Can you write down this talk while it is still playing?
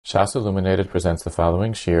Shas Illuminated presents the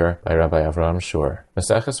following shir by Rabbi Avraham Schorr.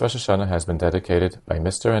 Maseches Rosh Hashanah has been dedicated by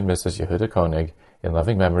Mr. and Mrs. Yehuda Koenig in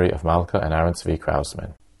loving memory of Malka and Aaron Tzvi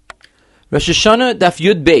Krausman. Rosh Hashanah Daf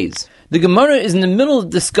Yud Beis. The Gemara is in the middle of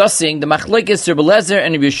discussing the Machlekes Rabbi Lezer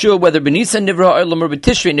and Rabbi Yeshua whether B'Nisan Nivra Ha'olam or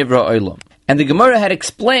B'Tishrei Nivra Ha'olam. And the Gemara had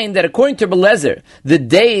explained that according to Rabbi Lezer, the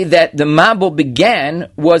day that the Mabul began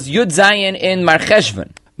was Yud Zayin in Mar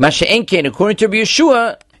Cheshvan. Masha'en Kein, according to Rabbi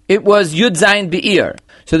Yeshua, it was Yud Zayin Be'ir.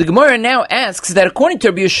 So the Gemara now asks that according to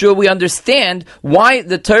Rabbi Yeshua, we understand why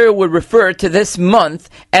the Torah would refer to this month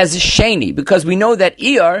as Sheni, because we know that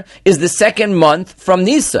Iyar is the second month from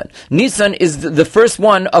Nisan. Nisan is the first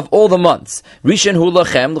one of all the months. Rishon hu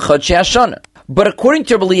lachem l'chodshei Hashanah. But according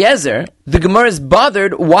to Rabbi Eliezer, the Gemara is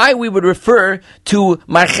bothered why we would refer to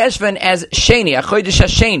Mar Cheshvan as Sheni, Achodesh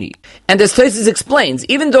HaSheni. And as Tosfos explains,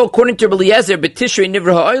 even though according to Rabbi Eliezer, B'Tishrei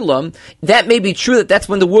Nivra Ha'olam, that may be true that that's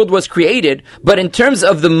when the world was created, but in terms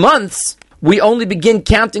of the months, we only begin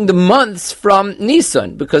counting the months from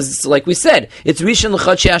Nisan, because like we said, it's Rishon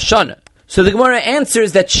l'chodshei Hashanah. So the Gemara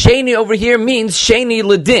answers that Sheni over here means Sheni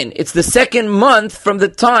Ladin. It's the second month from the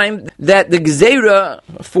time that the Gzeira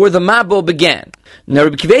for the Mabul began. Now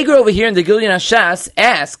Rabbi Kiveger over here in the Gilyon HaShas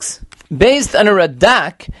asks, based on a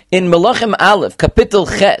Radak in Melachim Aleph, Kapitel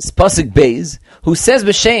Ches, Pasuk Beis, who says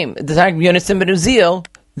b'Shem, the Targum Yonasim ben Uziel,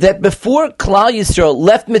 that before Klal Yisrael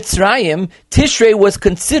left Mitzrayim, Tishrei was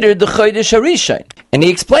considered the Chodesh HaRishon. And he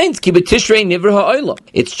explains, Ki b'Tishrei Nivra Ha'olam.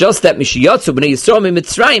 It's just that Mishiyatzu b'nei Yisrael mi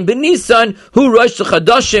Mitzrayim b'Nisan hu Rosh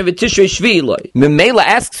Chadashim v'Tishrei Shvi Eloi. Memela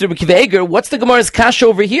asks Rabbi Kiveger, what's the Gemara's kasha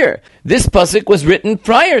over here? This pasuk was written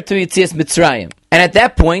prior to Yetzias Mitzrayim. And at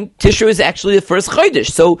that point, Tishrei is actually the first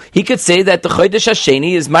Chodesh. So he could say that the Chodesh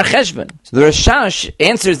HaSheni is Mar Cheshvan. So the Rashash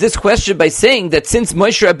answers this question by saying that since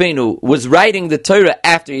Moshe Rabbeinu was writing the Torah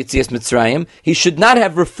after Yetzias Mitzrayim, he should not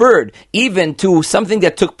have referred even to something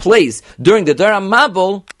that took place during the Dor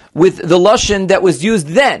HaMabul with the Lashon that was used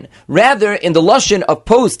then. Rather, in the Lashon of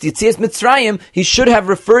post Yetzias Mitzrayim, he should have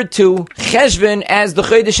referred to Cheshvan as the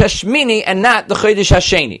Chodesh HaShmini and not the Chodesh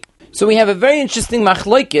HaSheni. So we have a very interesting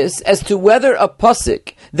machlokes as to whether a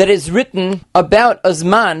pasuk that is written about a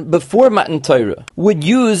zman before Matan Torah would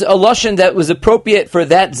use a lashon that was appropriate for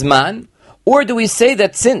that zman, or do we say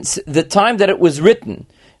that since the time that it was written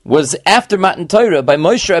was after Matan Torah by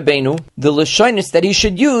Moshe Rabbeinu, the lashonis that he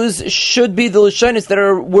should use should be the lashonis that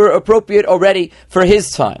were appropriate already for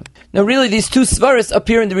his time. Now really these two svaras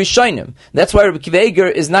appear in the Rishonim. That's why Rabbi Kiveger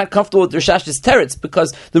is not comfortable with Rashash's teretz,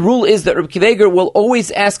 because the rule is that Rabbi Kiveger will always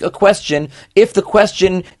ask a question if the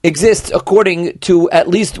question exists according to at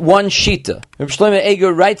least one shita. Rabbi Shlomo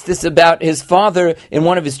Eger writes this about his father in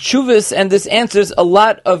one of his tshuvas, and this answers a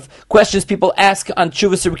lot of questions people ask on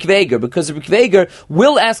tshuvas Rabbi Kiveger, because Rabbi Kiveger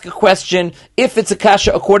will ask a question if it's a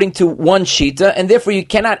kasha according to one shita, and therefore you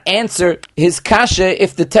cannot answer his kasha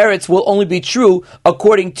if the teretz will only be true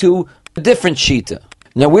according to a different shita.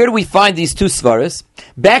 Now, where do we find these two svaras?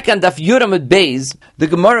 Back on Daf Yud Amud Beis, the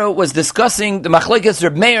Gemara was discussing the machlekes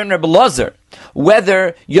Reb Meir and Reb Elazar,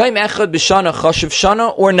 whether Yom Echad B'Shana Chashuv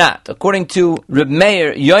Shana or not. According to Reb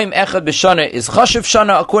Meir, Yom Echad B'Shana is Chashuv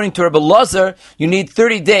Shana. According to Reb Elazar, you need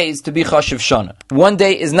 30 days to be Chashuv Shana. One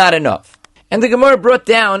day is not enough. And the Gemara brought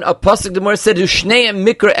down a pasuk. The Gemara said, "Ushneim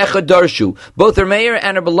mikra echad darshu." Both Reb Meir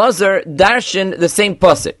and Reb Elazar darshan the same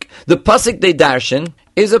pasuk. The pasuk they darshan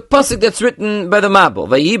is a pasuk that's written by the Mabul.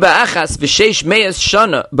 Vayiba achas v'sheish meyas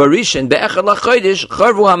shana barishin be'echad lachodesh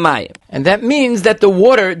charvu hamayim. And that means that the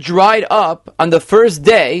water dried up on the first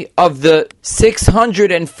day of the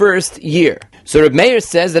 601st year. So Reb Meir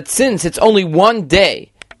says that since it's only one day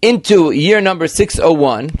into year number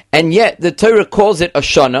 601, and yet the Torah calls it a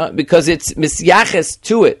shana because it's misyaches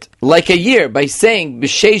to it like a year by saying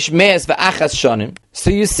b'sheish me'as v'achas shanim. So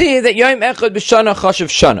you see that Yom Echad B'Shana Chashuv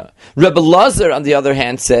Shana. Rebbe Lazar, on the other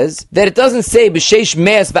hand, says that it doesn't say b'sheish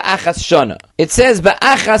me'as v'achas shana. It says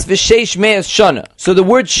b'achas v'sheish me'as shana. So the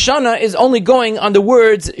word shana is only going on the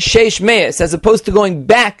words sheish me'as as opposed to going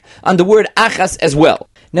back on the word achas as well.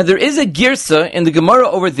 Now there is a girsa in the Gemara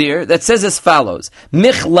over there that says as follows: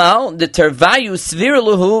 Michlal de tervayu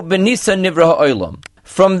sviraluhu benisa nivra ha'olam.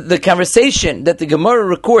 From the conversation that the Gemara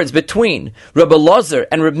records between Rabbi Elazar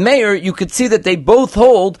and Reb Meir, you could see that they both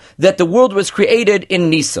hold that the world was created in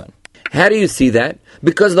Nisan. How do you see that?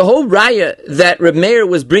 Because the whole raya that Reb Meir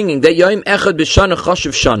was bringing, that Yom Echad B'Shana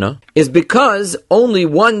Chashuv Shana, is because only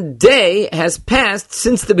one day has passed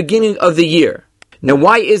since the beginning of the year. Now,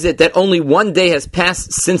 why is it that only one day has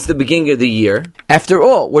passed since the beginning of the year? After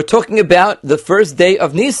all, we're talking about the first day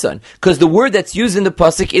of Nisan, because the word that's used in the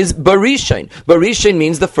pasuk is Barishin. Barishin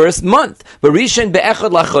means the first month. Barishin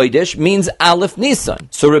be'echad lachodesh means Aleph Nisan.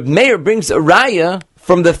 So Reb Meir brings a raya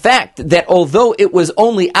from the fact that although it was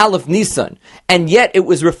only Aleph Nisan, and yet it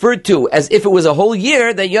was referred to as if it was a whole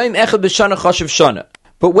year, that Yom Echad B'Shana Chashav Shana.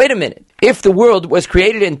 But wait a minute. If the world was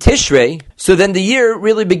created in Tishrei, so then the year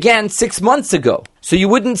really began 6 months ago. So you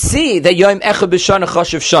wouldn't see that Yom Echad B'Shana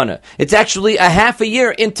Chashav Shana. It's actually a half a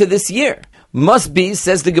year into this year. Must be,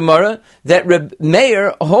 says the Gemara, that Reb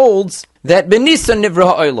Meir holds that B'Nisan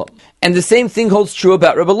Nivra Ha'olam. And the same thing holds true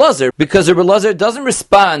about Rabbi Lazar, because Rabbi Lazar doesn't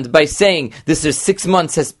respond by saying this is 6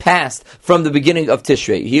 months has passed from the beginning of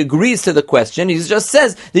Tishrei. He agrees to the question. He just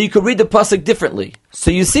says that you could read the pasuk differently. So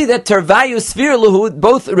you see that Tarvayu Sfir Lahu,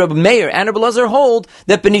 both Rabbi Meir and Rabbi Lazar hold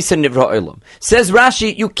that B'Nisan Nivra Ha'olam. Says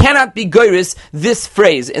Rashi, you cannot be goyris this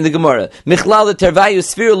phrase in the Gemara. Michlal the Tarvayu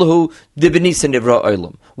Sfir Lahu the B'Nisan Nivra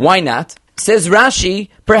Ha'olam. Why not? Says Rashi,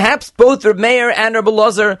 perhaps both Reb Meir and Rabbi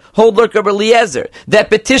Lazar hold like Rabbi Eliezer, that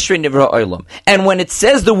B'Tishrei Nivra Olam. And when it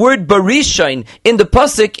says the word Barishain in the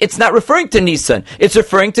pasuk, it's not referring to Nisan, it's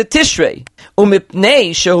referring to Tishrei.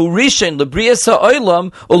 Umipnei shehu Rishain lebrias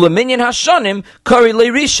ha'olam uleminyan hashanim kari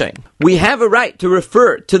le'rishain. We have a right to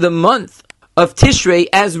refer to the month of Tishrei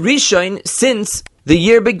as Rishain since the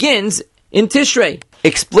year begins in Tishrei.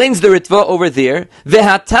 Explains the Ritva over there,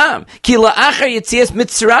 Vehatam, ki la'achar Yetzias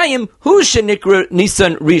Mitzrayim, hu shenikra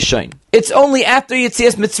Nisan Rishain. It's only after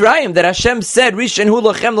Yetzias Mitzrayim that Hashem said, Rishain hu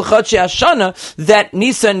lachem l'chodshei hashana, that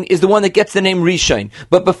Nisan is the one that gets the name Rishain.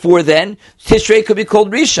 But before then, Tishrei could be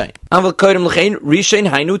called Rishain. Aval kodem l'chein, Rishain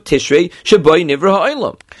hainu Tishrei, sheboi nivra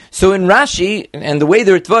ha'olam. So in Rashi, and the way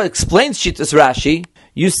the Ritva explains Shittas Rashi,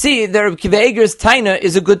 you see that Reb Kiva Eger's taina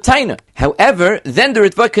is a good taina. However, then the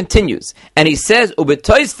Ritva continues, and he says,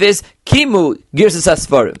 "Ubetoisfis kimu girsas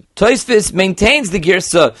asfarim." Toisfis maintains the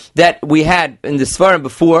girsa that we had in the Sfarim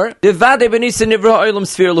before. Devade benisa nivra ha'olam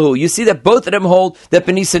sfir lahu. You see that both of them hold that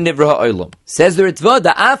benisa nivra ha'olam. Says the Ritva,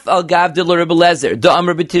 "Da'af al gav de Rabbi Lezer,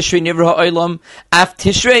 da'amr b'tishrei nivra ha'olam, af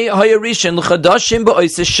tishrei hayarishin l'chadashim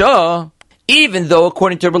ba'oisashah." Even though,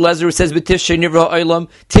 according to Rabbi Lezer, who says B'Tishrei Nivra Olam,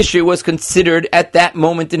 Tishrei was considered at that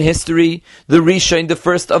moment in history the Rishon, the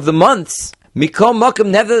first of the months. Mikol Makam,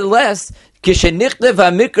 nevertheless, when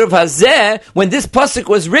this pasuk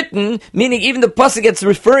was written, meaning even the pasuk that's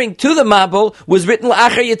referring to the Mabul, was written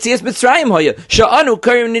l'achar Yetzias Mitzrayim hoya sha'anu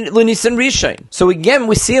karim l'nisan Rishon. So again,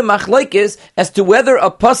 we see a machlokes as to whether a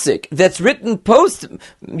pasuk that's written post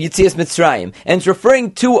Yetzias Mitzrayim and it's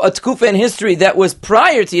referring to a tkufa in history that was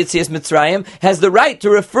prior to Yetzias Mitzrayim has the right to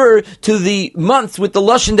refer to the months with the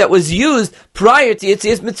lashon that was used prior to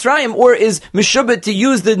Yetzias Mitzrayim, or is mishubet to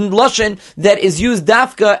use the lashon that is used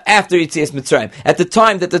dafka after Yetzias Mitzrayim, at the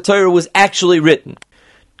time that the Torah was actually written.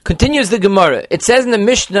 Continues the Gemara. It says in the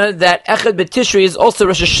Mishnah that Echad B'Tishrei is also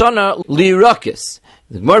Rosh Hashanah li'Yirakis.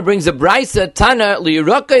 The Gemara brings a Braisa Tana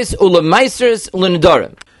li'Yirakis u'lemaisers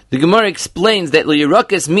u'lenedarim. The Gemara explains that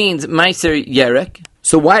li'Yirakis means Meiser Yerek.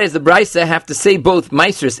 So why does the Braisa have to say both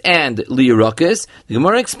Meisers and li'Yirakis? The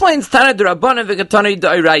Gemara explains Tana d'Rabbanan v'Gatana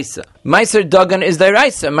d'Oraisa. Meiser Dagan is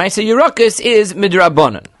d'Oraisa. Meiser Yerakis is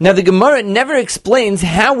midrabanan. Now the Gemara never explains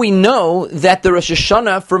how we know that the Rosh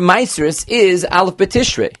Hashanah for Meisers is Aleph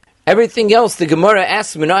B'Tishrei. Everything else the Gemara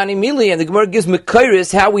asks Minani Mili, and the Gemara gives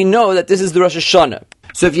Mekairis how we know that this is the Rosh Hashanah.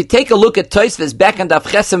 So if you take a look at Tosfos back on Daf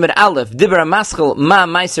Chesem at Aleph, Dibra Maschel Ma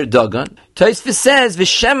Meiser Dagan, Tosfos says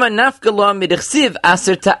V'Shema Nafkala Midechsiv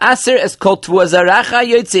Aser Ta'aser Es Kol Tuazaracha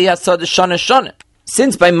Yotzei Hasad Shana Shana.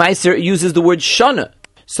 Since by Meiser it uses the word Shana,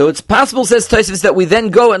 so it's possible, says Tosfos, that we then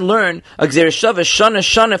go and learn a Gzer Shava Shana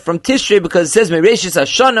Shana from Tishrei, because it says Mereshis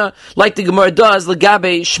Hashana, like the Gemara does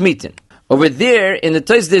L'Gabe Shmitin. Over there, in the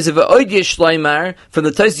Tosfos, there's a V'Oidye Shloimar from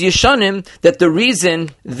the Tosfos Yeshanim that the reason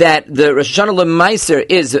that the Rosh Hashanah L'Meiser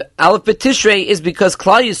is Aleph B'Tishrei is because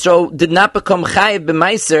Klal Yisrael did not become Chayiv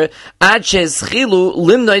B'Meiser Ad She'ezchilu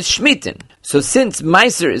Limnois Shmitin. So since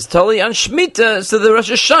Meiser is totally on Shemitah, so the Rosh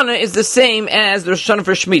Hashanah is the same as the Rosh Hashanah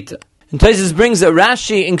for Shemitah. And Tosfos brings a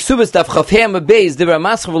Rashi in Ksubas Daf Chafhem Abeis Dibra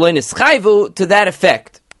Maschel V'Loinis Chayvu to that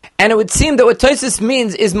effect. And it would seem that what Tosfos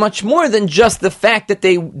means is much more than just the fact that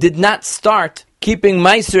they did not start keeping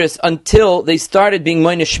Meiseres until they started being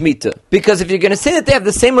Moine Shemitah. Because if you're going to say that they have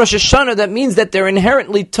the same Rosh Hashanah, that means that they're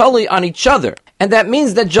inherently totally on each other. And that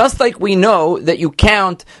means that just like we know that you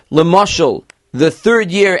count Lemashal, the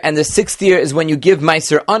third year and the sixth year is when you give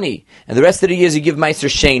Meiser Ani, and the rest of the years you give Meiser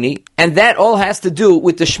Sheni, and that all has to do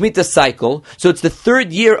with the Shemitah cycle. So it's the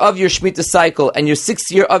third year of your Shemitah cycle, and your sixth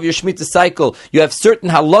year of your Shemitah cycle, you have certain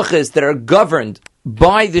halachas that are governed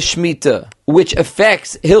by the Shemitah, which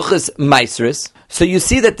affects Hilchas Maisris. So you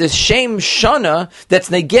see that the Shem Shana that's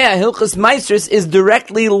Negea Hilchas Maisris is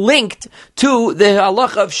directly linked to the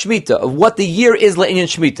halacha of Shemitah, of what the year is Le'inyan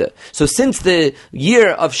Shemitah. So since the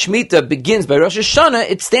year of Shemitah begins by Rosh Hashanah,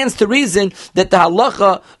 it stands to reason that the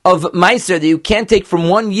halacha of Maiser that you can't take from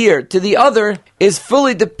one year to the other is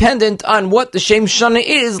fully dependent on what the Shem Shana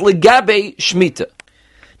is Legabe Shemitah.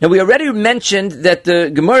 Now, we already mentioned that the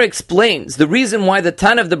Gemara explains the reason why the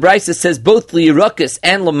Tana of the Brisa says both L'Yirakas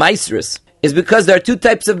and L'Maisris is because there are two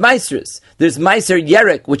types of Maisris. There's Maiser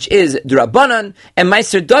Yerek, which is D'Rabbanan, and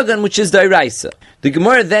Maiser Dagan, which is D'Oraisa. The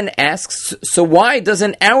Gemara then asks, so why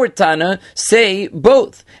doesn't our Tana say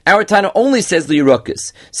both? Our Tana only says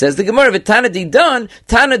L'Yirakas. Says the Gemara, V'Tana Didan,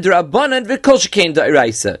 Tana D'Rabbanan, V'Kol Shekain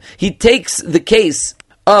D'Oraisa. He takes the case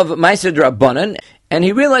of Maiser D'Rabbanan, and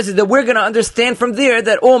he realizes that we're going to understand from there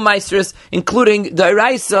that all Maisers, including the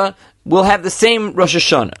Iraisa, will have the same Rosh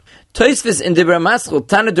Hashanah. Tosfos in Dibra Maschil,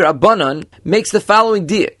 Tana D'Rabbanan, makes the following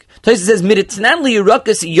diak. Tosfos says, Miritnan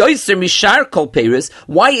liyirakas yoiser mishar kol peiros.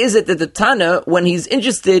 Why is it that the Tana, when he's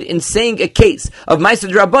interested in saying a case of Maiser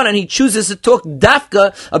D'Rabbanan, he chooses to talk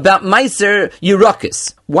dafka about Maiser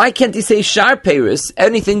Yirakas? Why can't he say Shar Peiros,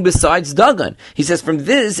 anything besides Dagan? He says from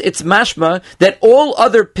this, it's mashma that all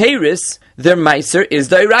other Peiros, their Meiser is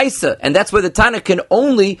D'Oraisa. And that's why the Tana can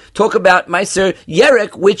only talk about Meiser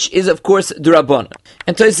Yerek, which is of course D'Rabbanan.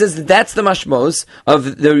 And so he says that's the mashmos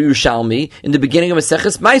of the Yerushalmi in the beginning of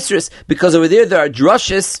Maseches Meisers, because over there are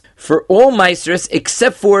drushes for all Meisers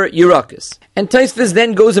except for Yirakas. And Tosfos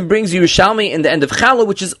then goes and brings Yerushalmi in the end of Chala,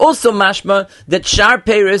 which is also mashma that Shar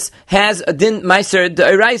Peiros has a din Meiser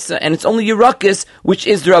D'Oraisa, and it's only Yirakas which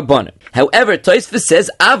is D'Rabbanan. However, Tosfos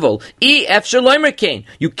says, Avol, efshar loimer kain.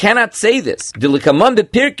 You cannot say this. The Likaman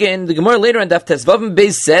bepirkin, the Gemara later on Daf Tezvav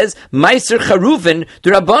Beis says, Meiser Charuven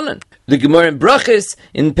D'Rabbanan. The Gemara in Brachis,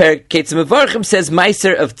 in Perek Ketzim Mevarchim, says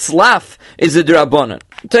Meiser of Tzlaf is a D'Rabbanan.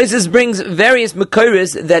 Tosfos brings various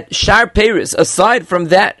Mekoros that Shar Peiros, aside from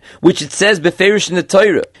that which it says Beferish in the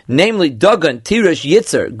Torah, namely Dagan, Tirish,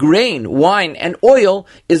 Yitzar, grain, wine, and oil,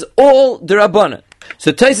 is all D'Rabbanan.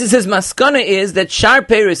 So Tosfos says Maskana is that Shar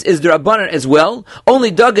Peiros is D'Rabbanan as well.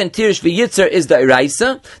 Only Dagan, Tirish, v'Yitzar is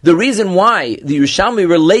D'Oraisa. The reason why the Yerushalmi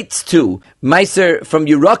relates to Meiser from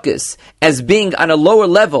Yirakas as being on a lower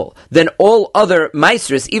level than all other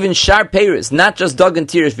Meisers, even Shar Peiros, not just Dagan,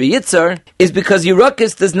 Tirish, v'Yitzar, is because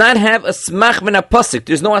Yirakas does not have a smach min pasuk.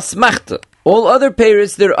 There's no asmachta. All other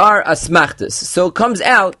Peiros there are asmachtas. So it comes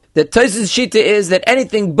out that Tosfos Shita is that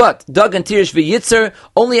anything but Dagan, Tirish, v'Yitzar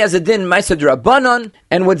only has a din Meiser D'Rabbanan,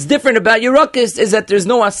 and what's different about Yirakas is that there's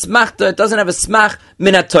no asmachta, it doesn't have a smach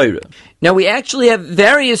min Torah. Now we actually have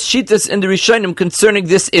various Shitas in the Rishonim concerning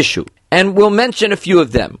this issue, and we'll mention a few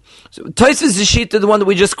of them. So Tosfos Shita, the one that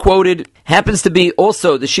we just quoted, happens to be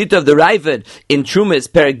also the Shita of the Raavad in Trumas,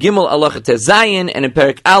 Perek Gimel, Halacha Tezayin, and in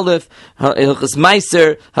Perek Aleph, Hilchas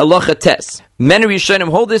Meiser, Halacha Tes. Many Rishonim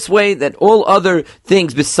hold this way, that all other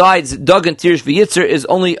things besides Dagan, Tirish, v'Yitzar is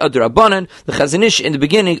only a D'Rabbanan. The Chazon Ish in the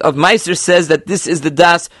beginning of Meiser says that this is the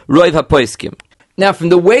Das Roiv HaPoiskim. Now, from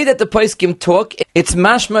the way that the Poiskim talk, it's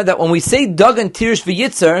mashma that when we say Dagan, Tirish,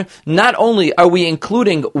 v'Yitzar, not only are we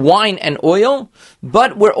including wine and oil,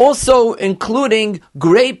 but we're also including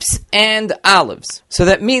grapes and olives. So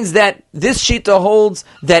that means that this Shita holds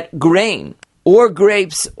that grain, or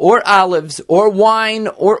grapes, or olives, or wine,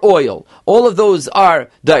 or oil, all of those are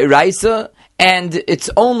D'Oraisa, and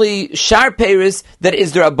it's only Shar Peiros that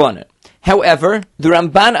is D'Rabbanan. However, the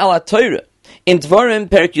Ramban al Torah in Dvarim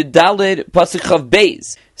Perek Yudalid Pasuk Chav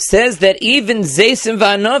Beis says that even Zeisim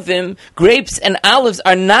v'Anavim, grapes and olives,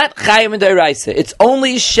 are not Chayim and D'Oraisa. It's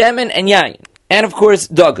only Shemen and Yain. And of course,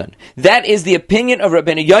 Dagan. That is the opinion of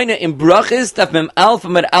Rabbeinu Yoina in Brachis, Daf Mem Alf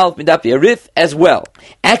Amud Alf Midaf Yarif as well.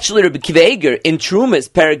 Actually, Rabbi Akiva Eiger in Trumas,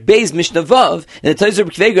 Perek Beis Mishnah Vav, in the Taiz of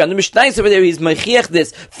Rabbi Akiva Eiger on the Mishnah over there, he's Mechiach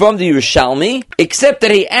this from the Yerushalmi, except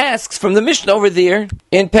that he asks from the Mishnah over there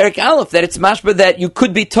in Perek Aleph that it's mashba that you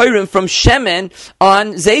could be Torah from Shemen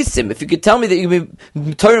on Zeisim. If you could tell me that you could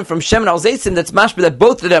be Torah from Shemen on Zeisim, that's mashba that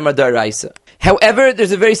both of them are D'Oraisa. However,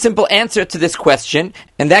 there's a very simple answer to this question,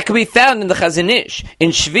 and that can be found in the Chazon Ish,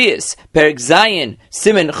 in Shvius, Perek Zayin,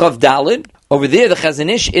 Siman Chav Dalid. Over there, the Chazon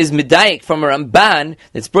Ish is medayik from a Ramban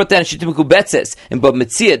that's brought down in Shittim Kubetzes in Bab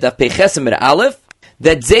Metzia, Daf Pei Chesem Med Aleph,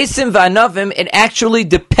 that Zeisim v'Anavim, it actually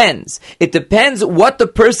depends. It depends what the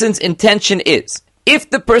person's intention is.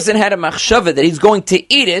 If the person had a machshava that he's going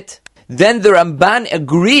to eat it, then the Ramban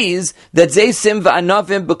agrees that Zeisim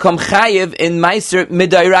v'Anavim become chayiv in Meiser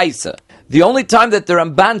Midairaisa. The only time that the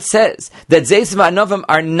Ramban says that Zeis v'Anovim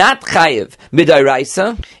are not chayiv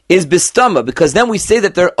midairaisa is bistama, because then we say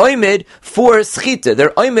that they're oimid for schita.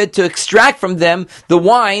 They're oimid to extract from them the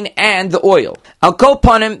wine and the oil. I'll call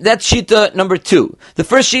upon him. That's shita number 2. The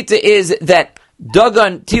first shita is that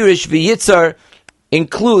Dagan, Tirish, v'Yitzar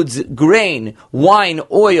includes grain, wine,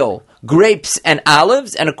 oil, grapes, and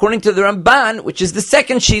olives, and according to the Ramban, which is the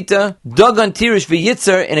second shita, Dagan, Tirish,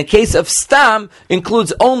 v'Yitzar, in a case of stam,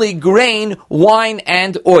 includes only grain, wine,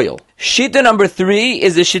 and oil. Shita number 3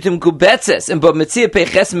 is the shitim kubetzes, and b'metzia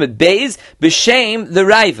peichesim beis, b'shem the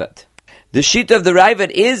Raivad. The shita of the Raivad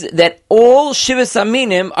is that all shivas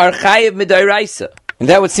aminim are chayiv midairaisa. And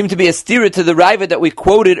that would seem to be a stira to the Raivad that we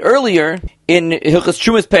quoted earlier in Hilchos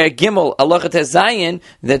Trumas Perek Gimel Alachat Zayin,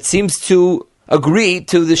 that seems to agree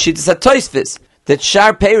to the Shittas HaTosfos, that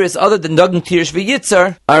Shar Peiris other than Dagan, Tirish,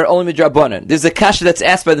 v'Yitzar are only midrabanan. There's a kasha that's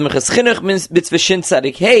asked by the Mechas Chinuch Mitzvah Shin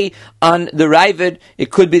Tzadik Hey on the Raivad. It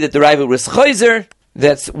could be that the Raivad was Choizer.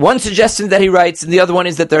 That's one suggestion that he writes, and the other one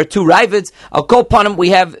is that there are 2 Raivads. I'll call upon him. We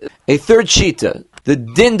have a third shita. The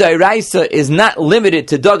din dairaisa is not limited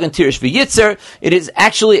to Dagan, Tirish, v'Yitzar. It is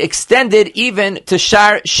actually extended even to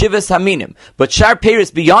Shar Shivas Haminim. But Shar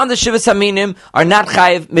Peiris beyond the Shivas Haminim are not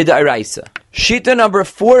chayiv midairaisa. Shita number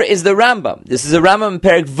 4 is the Rambam. This is a Rambam in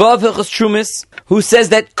Perek Vav Hilchos Trumas, who says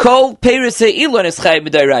that Kol Peiris Ha'ilon is chayiv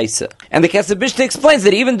midairaisa. And the Kesef Mishnah explains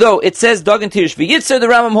that even though it says Dagan, Tirish, v'Yitzar, the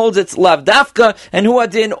Rambam holds it's Lav Dafka, and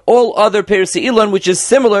Huadin all other Peiris Ha'ilon, which is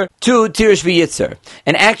similar to Tirish, v'Yitzar.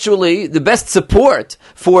 And actually, the best support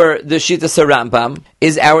for the Shittas Rambam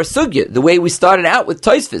is our sugya, the way we started out with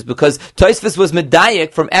Tosfos, because Tosfos was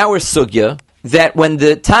medayek from our sugya, that when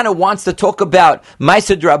the Tana wants to talk about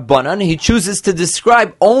Ma'aser D'Rabbanan, he chooses to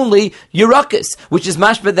describe only Yerakis, which is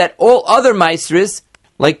mashma that all other Ma'aseris,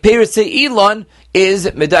 like Peiris Ha'ilon, is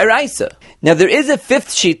Midairaisa. Now there is a 5th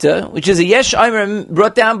shita, which is a Yesh Aimer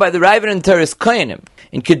brought down by the Raivan and Teres Koyanim,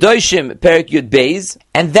 in Kedoshim Perek Yud Beis,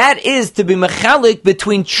 and that is to be mechalik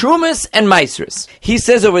between Trumas and Ma'aseris. He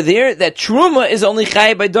says over there that Truma is only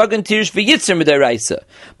chayiv by Dagan, Tirish, v'Yitzar midairaisa,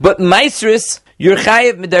 but Ma'aseris you're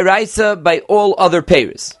chayiv midairaisa by all other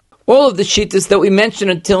peiros. All of the shittas that we mentioned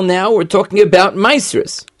until now, we're talking about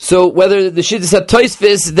Ma'aseris. So whether the shittas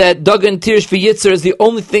HaTosfos that Dagan, Tirish, v'Yitzar is the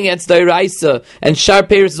only thing that's dairaisa and Shar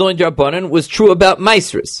Peiros is only D'Rabbanan was true about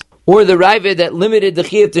Ma'aseris. Or the Raivad that limited the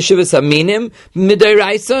Chiyuv to Shivas Haminim,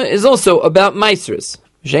 Midairaisa, is also about Ma'aseris.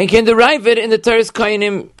 Shenkin the Raivad in the Teres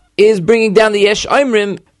Koyanim is bringing down the Yesh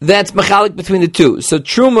Oimrim that's machalik between the two. So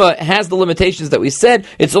Truma has the limitations that we said.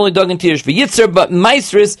 It's only Dagan, Tirish, v'Yitzar, but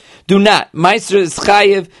Ma'aseris do not. Ma'aseris is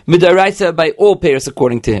chayiv Midairaisa by all pairs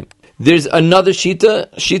according to him. There's another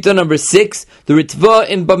shita number 6, the Ritva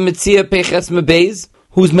in Bab Metzia Peches Mebez,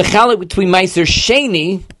 who's machalik between Ma'aser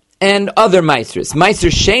Sheni and other Ma'aseris. Ma'aser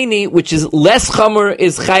Sheni, which is less Chamor,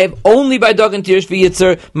 is chayiv only by Dagan, Tirish,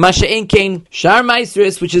 v'Yitzar. Masha'en Kain Shar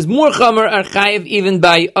Ma'aseris, which is more Chamor, are chayiv even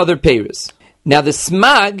by other peiros. Now the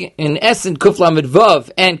Smag in Essen Kuf Lamed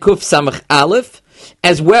Vav and Kuf Samach Aleph,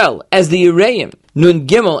 as well as the Yereim Nun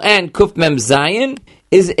Gimel and Kuf Mem Zayin,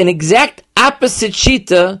 is an exact opposite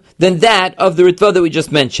shita than that of the Ritva that we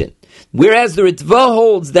just mentioned. Whereas the Ritva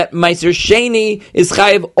holds that Ma'aser Sheni is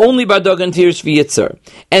chayiv only by Dagan, Tirish, v'Yitzar,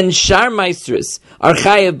 and Shar Ma'aseris are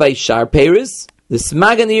chayiv by Shar Peiros, the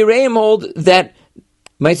Smag and the Yereim hold that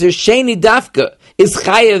Ma'aser Sheni Dafka is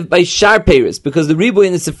chayiv by Shar Peiros, because the Ribu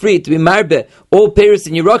in the Sifri, to be marbe, all Peiros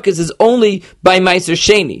and Yerakis is only by Ma'aser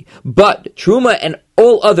Sheni. But Truma and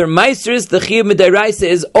all other Ma'aseris, the Chiyuv Midairaisa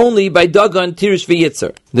is only by Dagan, Tirish,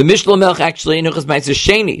 v'Yitzar. The Mishnah Melch actually in Hilchos Ma'aser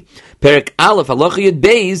Sheni, Perek Aleph, Halacha Yud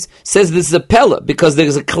Beis, says this is a Pella, because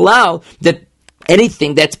there's a klal that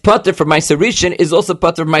anything that's pater for Ma'aser Rishon is also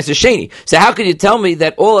pater for Ma'aser Sheni. So how can you tell me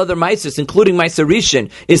that all other Ma'aseris, including Ma'aser Rishon,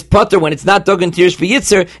 is pater when it's not Dagan, Tirish,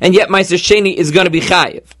 v'Yitzar, and yet Ma'aser Sheni is going to be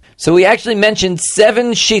chayiv? So we actually mentioned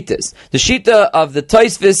 7 shitas. The shita of the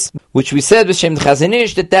Tosfos, which we said b'shem the Chazon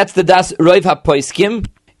Ish, that's the das Roiv HaPoiskim,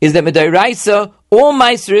 is that Midairaisa, all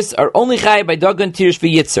Ma'aseris are only chayiv by Dagan, Tirish,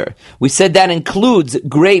 v'Yitzar. We said that includes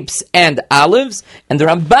grapes and olives, and the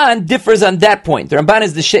Ramban differs on that point. The Ramban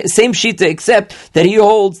is the same shita, except that he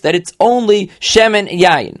holds that it's only shemen,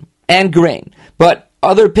 yayin, and grain. But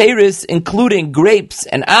other peiros, including grapes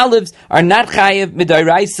and olives, are not chayiv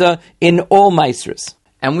Midairaisa in all Ma'aseris.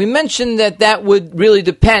 And we mentioned that would really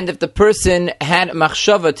depend if the person had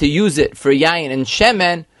machshava to use it for yayin and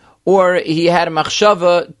shemen, or he had a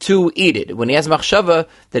machshava to eat it. When he has machshava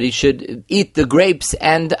that he should eat the grapes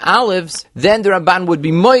and olives, then the Ramban would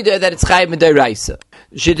be moida that it's chayiv midayraisa.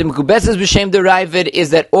 Shittim Kubetzes b'shem deravid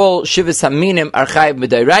is that all shivas haminim are chayiv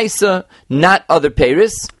midayraisa, not other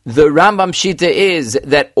peiros. The Rambam shita is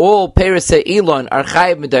that all peiros ha'ilon are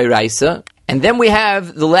chayiv midayraisa. And then we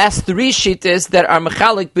have the last three shitas that are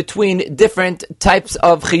mechalik between different types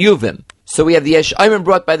of chiyuvim. So we have the Yesh Ayman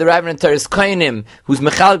brought by the Rabbi and Taris Kainim, who's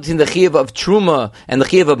mechalik between the chiyuv of Truma and the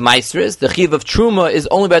chiyuv of Maisris. The chiyuv of Truma is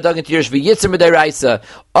only by Dagan Tirish v'Yitzir M'Daraisa.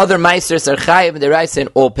 Other Maisris are chayiv M'Daraisa in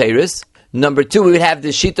all peiros. Number two, we would have the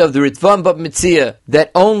shita of the Ritvan Bab Mitzia,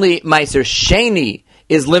 that only Maiser Sheni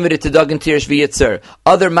is limited to Dagan Tirish v'Yitzir.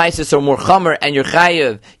 Other Maisris are more chamer and you're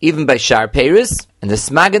chayiv even by Shar peiros. And the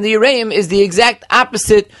Smag and the Yereim is the exact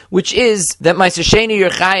opposite, which is that Meiser Sheni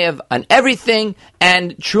you're chayav on everything,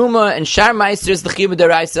 and Truma and Shar Meisers, the Chiyuv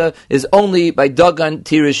Daraisa, is only by Dagan,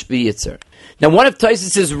 Tirish, v'Yitzir. Now, one of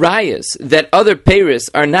Tosfos' rayas that other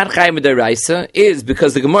peiros are not chayav Daraisa is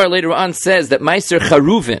because the Gemara later on says that Meiser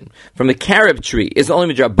Charuvin from the carob tree is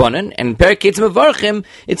only Midrabanan, and in Perek Ketzim Avarchim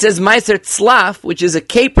it says Meiser Tzlaf, which is a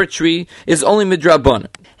caper tree, is only Midrabanan.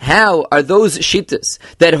 How are those shittas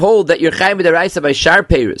that hold that you're chayav Daraisa by Shar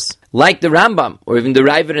peiros, like the Rambam, or even the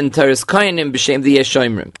Ravid and Taris Kainim b'shem the Yesh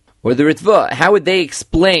Omrim, or the Ritva, how would they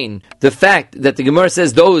explain the fact that the Gemara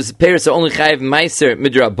says those peiros are only chayav meiser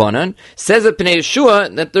midrabanan? Says at Pnei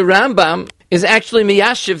Yeshua that the Rambam is actually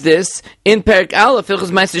miyashiv this in Perek Aleph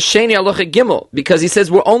Hilchos Meiser Sheni Halacha Gimel, because he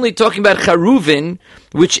says we're only talking about Charuvin,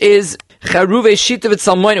 which is Charuvei Shita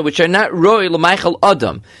v'Tzalmoina, which are not Roi L'Maichal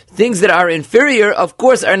Adam. Things that are inferior, of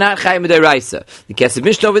course, are not Chayiv Midaraisa. The Kesef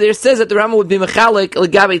Mishnah over there says that the Rambam would be Mechalik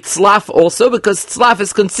L'Gabei Tzlaf also, because Tzlaf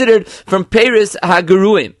is considered from Peiros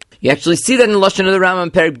HaGeruim. You actually see that in the Lashon of the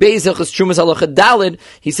Rambam, Perek Beis Hilchos Trumas Halacha Daled.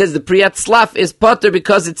 He says the Priyat Tzlaf is potter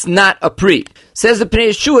because it's not a pri. Says the Pnei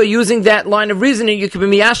Yeshua, using that line of reasoning, you can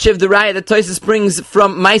be miyashiv the raya that Tosfos brings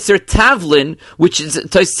from Meiser Tavlin, which is,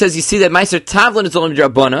 Tosfos says you see that Meiser Tavlin is only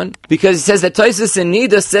Drabanan, because he says that Tosfos in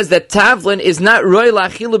Nida says that Tavlin is not Roi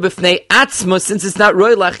L'Achilu B'fnei Atzma, since it's not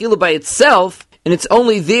Roi L'Achilu by itself, and it's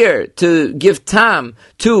only there to give tam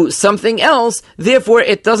to something else, therefore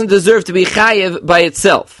it doesn't deserve to be chayiv by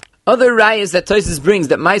itself. Other rayas that Tosfos brings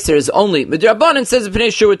that Meiser is only Midrabanan, says the Pnei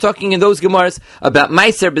Yeshua, we're talking in those Gemaras about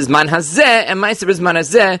Meiser Bizman Hazeh, and Meiser Bizman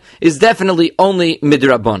Hazeh is definitely only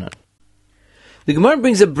Midrabanan. The Gemara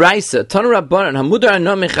brings a brisa, Tanu Rabbanan, Hamudar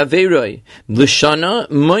Anah Mechaveiroi, L'shana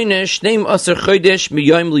Moine Shneim Aser Chodesh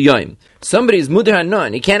Miyoim L'yoim. Somebody is Mudar Anah,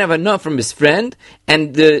 and he can't have Anah from his friend,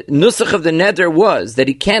 and the nusach of the neder was that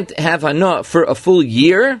he can't have Anah for a full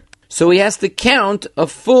year, so he has to count a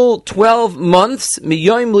full 12 months,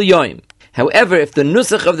 miyoim liyoim. However, if the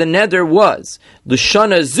nusach of the neder was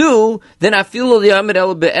l'shana zu, then afilu liyamed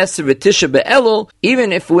el be'eser v'tisha be'elul,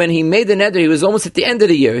 even if when he made the neder he was almost at the end of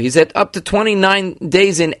the year, he's at up to 29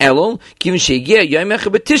 days in elul, kivin she'yeh yom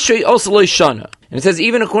echad b'tishrei also lo shana. And it says,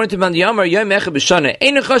 even according to Man Yamar, Yom Echad b'Shana,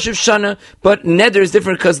 Ein Chashiv Shana, but neder is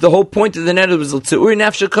different because the whole point of the neder was L'Tze'uri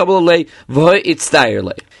Nafshe Kabbalah Lei, V'hoi Itztayer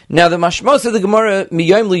Lei. Now the mashmos of the Gemara,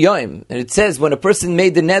 Miyoim L'Yoim, and it says, when a person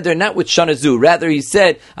made the neder not with Shana Zu, rather he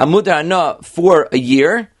said, Amudar Ana for a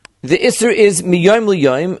year, the Isser is Miyoim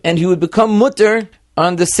L'Yoim, and he would become mutter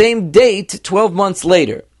on the same date 12 months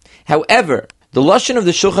later. However, the lashon of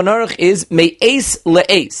the Shulchan Aruch is me'es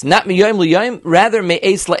le'es, not miyoim l'yoim, rather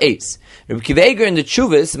me'es le'es. Rabbi Kiva Eger in the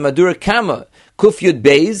Tshuvas, Madura Kama, Kuf Yud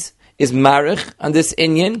Beis, is marich on this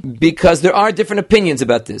inyan, because there are different opinions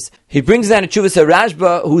about this. He brings down a Tshuvas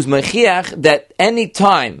Rashba, who's mechiach, that any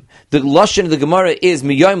time the lashon of the Gemara is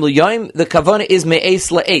miyoim l'yoim, the kavana is me'es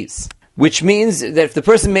le'es. Which means that if the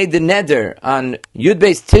person made the neder on Yud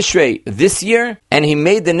Beis Tishrei this year, and he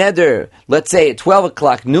made the neder, let's say at 12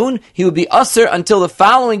 o'clock noon, he would be usher until the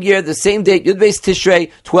following year, the same date, Yud Beis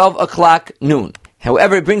Tishrei, 12 o'clock noon.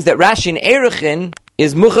 However, it brings that Rashi in Erechin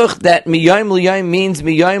is muchach that miyoim l'yoim means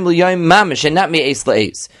miyoim l'yoim mamish, and not me'es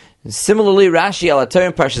la'es. Similarly, Rashi al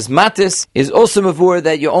Atayim Parshas Matis is also mavur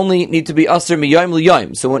that you only need to be usher miyoim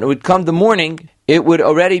l'yoim. So when it would come the morning, it would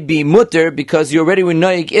already be mutter because you already were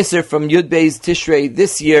noyig iser from Yud Beis Tishrei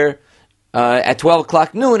this year at 12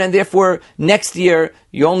 o'clock noon, and therefore next year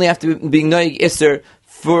you only have to be noyig iser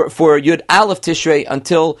for Yud Aleph Tishrei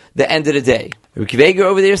until the end of the day. Rabbi Kiva Eger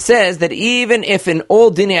over there says that even if in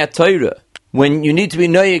all Dinei HaTorah, when you need to be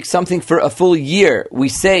noyig something for a full year, we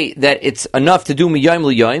say that it's enough to do miyoim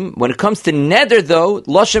l'yoim. When it comes to neder, though,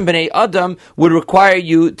 Loshem b'nei Adam would require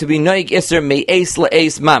you to be noyig iser me'es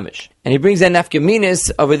la'es mamish. And he brings that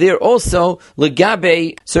nafkaminis over there also,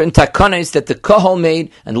 legabe certain takanos that the kahal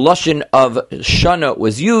made, and Loshen of Shana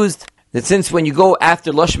was used. that since when you go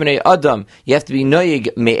after Lashmanei Adam, you have to be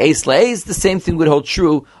Noyig Me'ez La'ez, the same thing would hold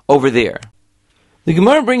true over there. The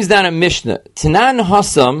Gemara brings down a Mishnah. Tanan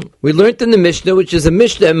Hasam, we learned in the Mishnah, which is a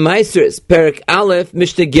Mishnah in Maasros, Perek Aleph,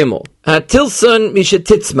 Mishnah Gimel. Hatilson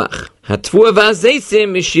Misha-Titzmach. Hatvua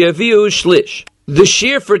Vazeisim Misha-Yaviu Shlish. The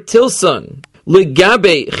shear for Tilson,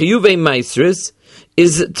 Legabe Chiyuvei Maasros,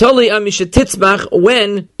 is totally on Misha-Titzmach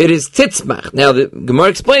when it is Titzmach. Now the Gemara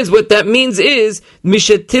explains what that means is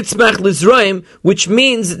Misha-Titzmach Lizraim, which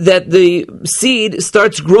means that the seed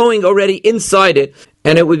starts growing already inside it,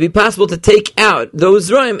 and it would be possible to take out those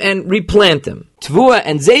Zraim and replant them. Tvua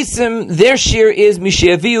and Zeisim, their shear is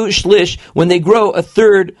Mishaviu Shlish, when they grow a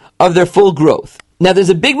third of their full growth. Now there's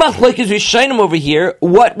a big machlokes Rishonim over here,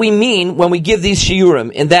 what we mean when we give these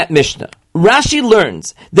shiurim in that Mishnah. Rashi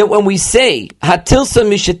learns that when we say Hatilson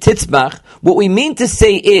Misha-Titzmach, what we mean to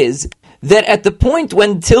say is that at the point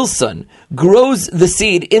when Tilson grows the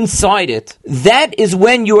seed inside it, that is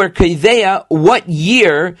when you are kaiveya what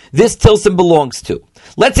year this Tilson belongs to.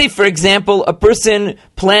 Let's say, for example, a person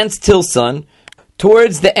plants Tilson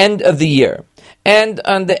towards the end of the year, and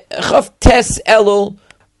on the Chav Tes Elul,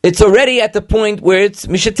 it's already at the point where it's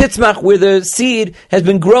Misha-Titzmach, where the seed has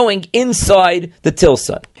been growing inside the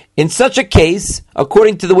Tilson. In such a case,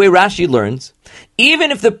 according to the way Rashi learns,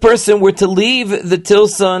 even if the person were to leave the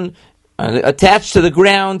Tilson attached to the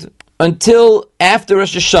ground until after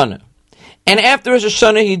Rosh Hashanah, and after Rosh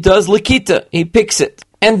Hashanah he does Lakita, he picks it,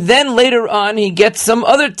 and then later on he gets some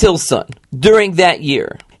other Tilson during that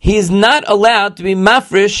year, he is not allowed to be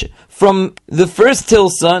mafresh from the first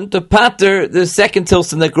Tilson to pater the second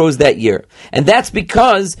Tilson that grows that year. And that's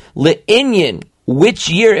because le'inyan, which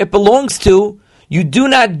year it belongs to, you do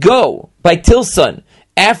not go by Tilson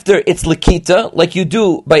after it's Lakita, like you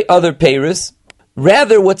do by other Peiros.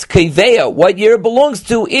 Rather, what's Kaiveya, what year it belongs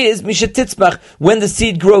to, is Misha-Titzmach, when the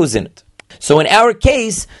seed grows in it. So in our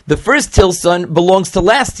case, the first Tilson belongs to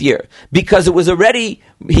last year, because it was already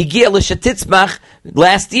Higia L'Sha-Titzmach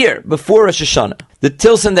last year, before Rosh Hashanah. The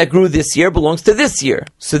Tilson that grew this year belongs to this year.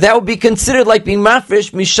 So that would be considered like being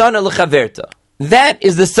mafresh Mishana L'Chaverta. That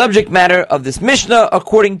is the subject matter of this Mishnah,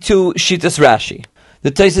 according to Shitas Rashi.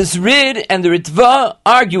 The Taisus Rid and the Ritva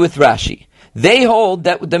argue with Rashi. They hold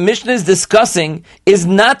that what the Mishnah is discussing is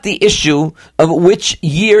not the issue of which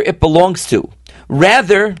year it belongs to.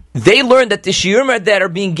 Rather, they learn that the shiurim that are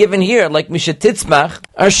being given here, like Misha-Titzmach,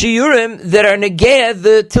 are shiurim that are negea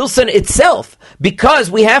the Tilson itself,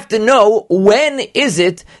 because we have to know when is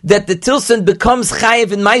it that the Tilson becomes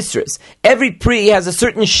chayiv in maasros. Every pri has a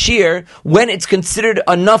certain shear when it's considered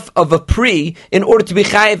enough of a pri in order to be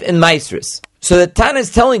chayiv in maasros. So the Tana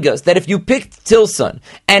is telling us that if you picked Tilson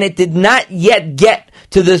and it did not yet get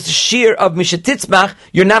to the shear of Misha-Titzmach,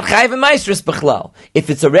 you're not chayiv in maasros b'chlal.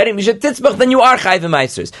 If it's already Misha-Titzmach, then you are chayiv in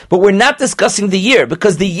maasros. But we're not discussing the year,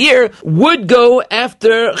 because the year would go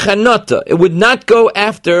after Chanata. It would not go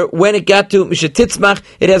after when it got to Misha-Titzmach.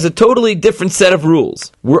 It has a totally different set of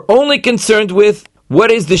rules. We're only concerned with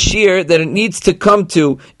what is the shear that it needs to come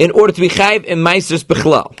to in order to be chayiv in maasros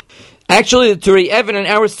b'chlal. Actually, the Turei Even in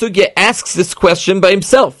our sugya asks this question by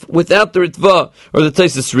himself, without the Ritva or the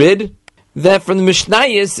Taisus Rid, that from the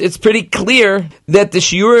Mishnayos, it's pretty clear that the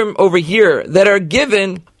shiurim over here that are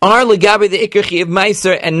given are legabe the ikar chiyav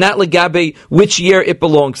meiser and not legabe which year it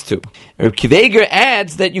belongs to. Reb Kiveger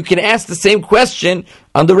adds that you can ask the same question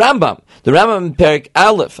on the Rambam. The Rambam in Perek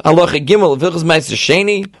Aleph, Halacha Gimel, Vilchos Meiser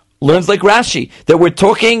Sheni, learns like Rashi, that we're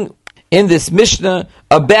talking in this Mishnah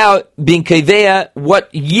about being kaiveya,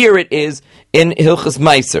 what year it is in Hilchos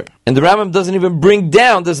Meiser. And the Rambam doesn't even bring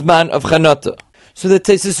down the Zman of Chanata. So the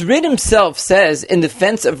Taisus Rid himself says, in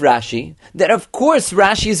defense of Rashi, that of course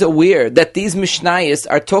Rashi is aware that these Mishnayos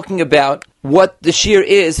are talking about what the shear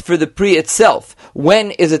is for the pri itself.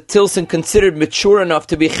 When is a Tilson considered mature enough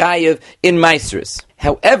to be chayiv in maasros?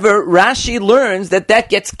 However, Rashi learns that that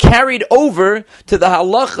gets carried over to the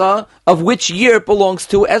halacha of which year it belongs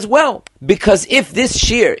to as well. Because if this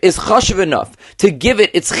shear is chashuv enough to give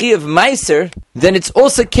it its chiyav meiser, then it's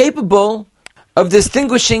also capable of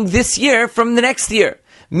distinguishing this year from the next year.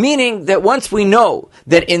 Meaning that once we know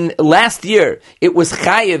that in last year it was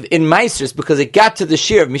chayiv in maasros because it got to the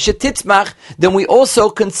shear of Misha-Titzmach, then we also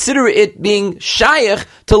consider it being shayach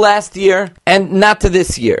to last year and not to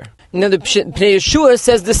this year. Now the Pnei Yeshua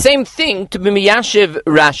says the same thing to B'miyashiv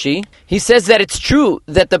Rashi. He says that it's true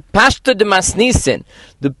that the Pashta de Masnisin,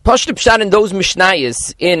 the Pashta Pshat in those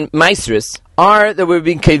Mishnayos in maasros, are that we're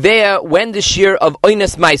being kaiveya when the shear of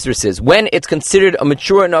oines maasros is, when it's considered a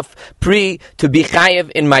mature enough pri to be chayiv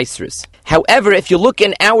in maasros. However, if you look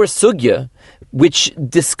in our sugya, which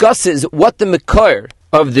discusses what the Mekar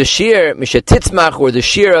of the shear Mishatitzmach or the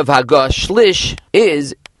shear of Hagah Shlish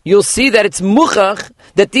is, you'll see that it's muchach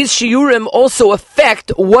that these shiurim also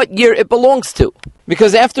affect what year it belongs to.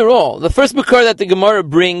 Because after all, the first makar that the Gemara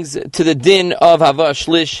brings to the din of Hava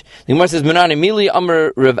Shlish, the Gemara says, Menan Emili,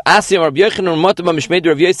 Amar Rav Asi, Amar Rabbi Yochanan, Matam Mishmeid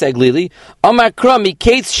Rav Yosei Glili, Amar Kra,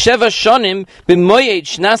 Miketz Sheva Shonim, B'moyed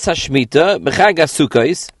Shnas HaShmita, B'chag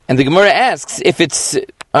HaSukkos. And the Gemara asks, if it's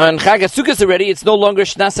on Chag HaSukkos already, it's no longer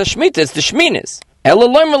Shnas HaShmita, it's the Shminis. If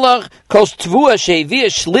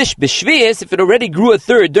it already grew a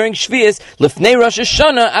third during Shvius, lefnei Rosh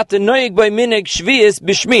Hashanah at the noyeg by minig Shvius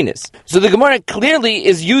b'Shminis. So the Gemara clearly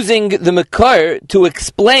is using the Makar to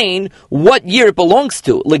explain what year it belongs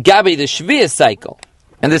to, legabe the Shvius cycle.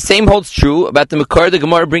 And the same holds true about the Makar the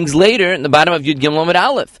Gemara brings later in the bottom of Yud Gimel Amud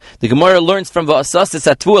Aleph. The Gemara learns from Va'asas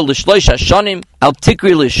Tzatvuah l'shloish hashanim al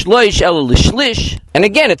tikri l'shloish el l'shlish. And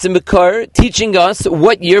again, it's a Makar teaching us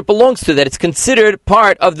what year it belongs to, that it's considered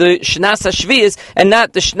part of the Shnas HaShvius and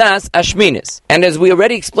not the Shnas HaShminis. And as we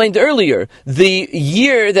already explained earlier, the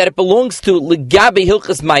year that it belongs to, Legabe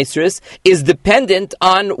Hilchas Maisris, is dependent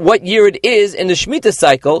on what year it is in the Shemitah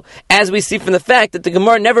cycle, as we see from the fact that the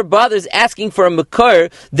Gemara never bothers asking for a Makar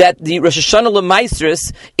that the Rosh Hashanah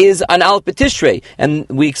L'Maisris is on Al Tishrei. And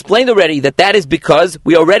we explained already that is because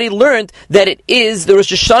we already learned that it is the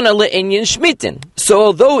Rosh Hashanah L'Inyan Shmitin. So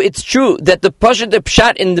although it's true that the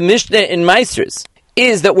Pshat in the Mishnah in Maisris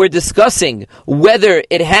is that we're discussing whether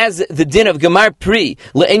it has the din of Gemar Pri,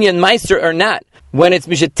 L'Inyan Meiser or not, when it's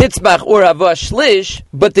Mishat Titzbach or Hava Shlish,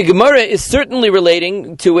 but the Gemara is certainly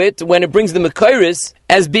relating to it when it brings the Makairis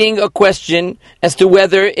as being a question as to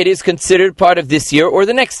whether it is considered part of this year or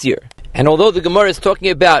the next year. And although the Gemara is talking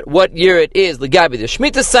about what year it is, Legabe, the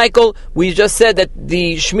Shemitah cycle, we just said that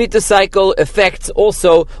the Shemitah cycle affects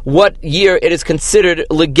also what year it is considered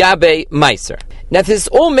Legabe Meiser. Now this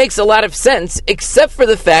all makes a lot of sense, except for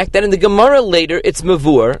the fact that in the Gemara later, it's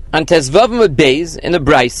Mavur, on Tezvav Beis in the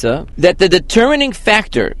Braisa, that the determining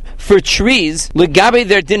factor for trees, Legabe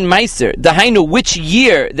their din Meiser, dahainu which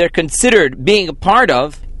year they're considered being a part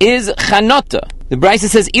of, is Chanota. The Braisa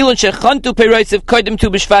says, "Ilon shechantu peiroisiv kodim tu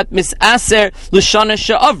b'shvat misaser l'shana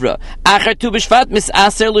she'avra, achar tu b'shvat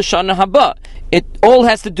misaser l'shana haba." It all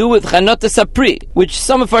has to do with chanota sapri, which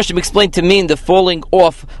some of us have explained to mean the falling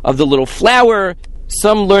off of the little flower.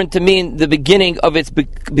 Some learn to mean the beginning of its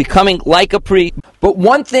becoming like a pri. But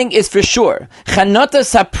one thing is for sure, Chanota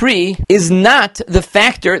Sapri is not the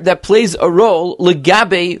factor that plays a role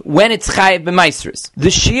legabe when it's chayiv b'maisris. The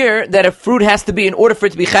shear that a fruit has to be in order for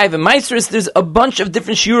it to be chayiv b'maisris, there's a bunch of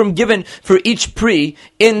different shiurim given for each pri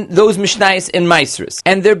in those mishnayos in maisris.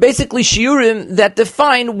 And they're basically shiurim that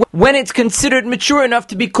define when it's considered mature enough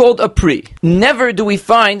to be called a pri. Never do we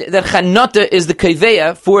find that Chanota is the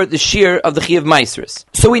kaveya for the shear of the chayiv maisris.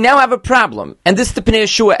 So we now have a problem, and this the Pnei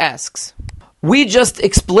Yeshua asks. We just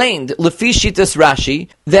explained, Lefi Shitas Rashi,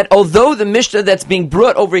 that although the Mishnah that's being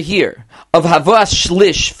brought over here, of Havas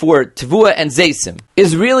Shlish for Tvua and Zaysim,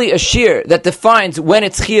 is really a shear that defines when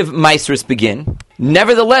its Chiyav Maisris begin,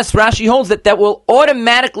 nevertheless, Rashi holds that will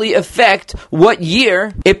automatically affect what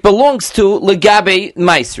year it belongs to Legabe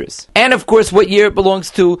Maisris. And of course, what year it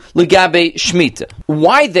belongs to Legabe Shemitah.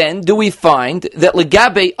 Why then do we find that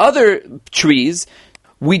Legabe other trees,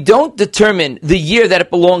 we don't determine the year that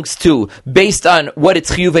it belongs to based on what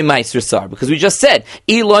its chiyuvei maisros are? Because we just said,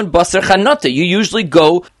 Elon Basar Chanota. You usually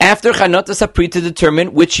go after Chanota Sapri to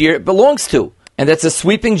determine which year it belongs to. And that's a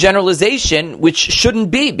sweeping generalization, which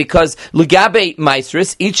shouldn't be, because Legabe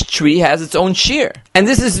Maisris, each tree has its own shear. And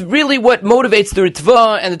this is really what motivates the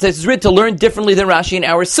Ritva and the Tezrit to learn differently than Rashi in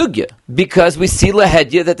our Sugya, because we see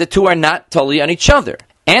Lahedya that the two are not totally on each other.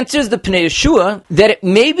 Answers the Pnei Yeshua that it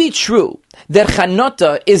may be true that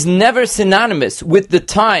Chanota is never synonymous with the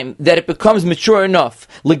time that it becomes mature enough,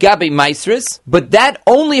 Legabe Maisris, but that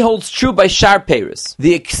only holds true by Shar Peiros.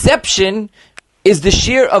 The exception is the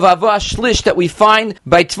shear of Avah Shlish that we find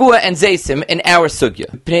by Tvua and Zaysim in our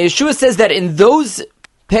Sugya. Pnei Yeshua says that in those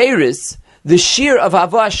Peiros, the shear of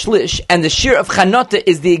Havah Shlish and the shear of Chanota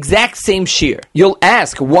is the exact same shear. You'll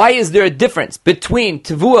ask, why is there a difference between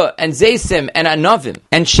Tavua and Zaysim and Anavim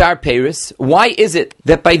and Shar Peiros? Why is it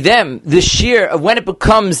that by them, the shear of when it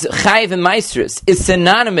becomes Chayiv and Maisris is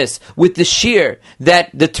synonymous with the shear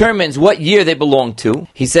that determines what year they belong to?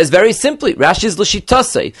 He says very simply, Rashi's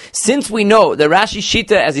L'Shitasei. Since we know that Rashi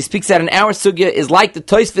Shita, as he speaks out in our Sugya, is like the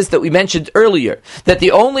Tosfos that we mentioned earlier, that the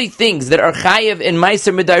only things that are Chayiv in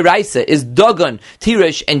Maiser Midairaisa is Dagon,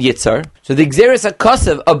 Tiresh, and Yitzhar. So the Gzeres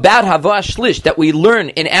HaKosav about Havah Shlish that we learn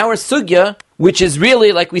in our Sugya which is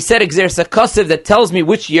really, like we said, Exersa Kasev, that tells me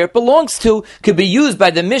which year it belongs to, could be used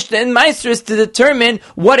by the Mishnah and Maasros to determine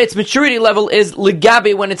what its maturity level is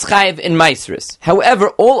Ligabe when it's Chayiv in Maasros. However,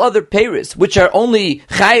 all other Peiros, which are only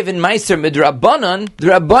Chayiv in Maaser Midrabbanan, the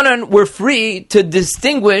Rabbanan were free to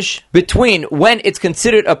distinguish between when it's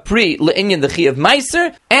considered a Pri Le'inyan the Chi of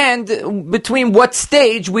Maaser, and between what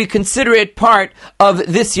stage we consider it part of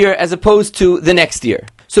this year as opposed to the next year.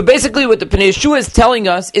 So basically what the Pnei Yeshua is telling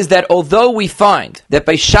us is that although we find that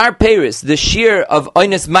by Shar Peiros, the shear of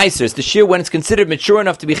Oines Maasers, the shear when it's considered mature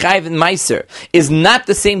enough to be Chayiv in Maaser, is not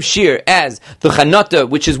the same shear as the Chanata,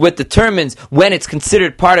 which is what determines when it's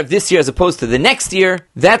considered part of this year as opposed to the next year,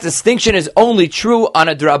 that distinction is only true on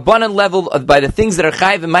a Drabanan level by the things that are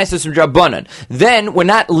Chayiv in Maaser from Drabanan. Then we're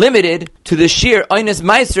not limited to the shear Oines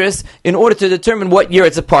Maasers in order to determine what year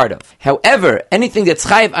it's a part of. However, anything that's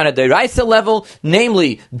Chayiv on a Deraisa level,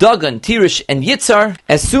 namely Dagan, Tirish, and Yitzhar,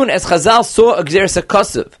 as soon as Chazal saw a Gzersa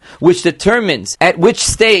Kasev, which determines at which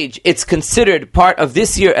stage it's considered part of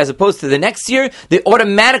this year as opposed to the next year, they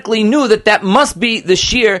automatically knew that that must be the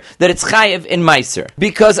shear that it's Chayiv in Maaser.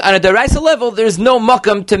 Because on a Deraisa level, there's no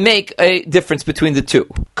makam to make a difference between the two.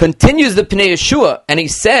 Continues the Pnei Yeshua, and he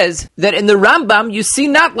says that in the Rambam, you see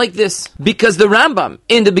not like this. Because the Rambam,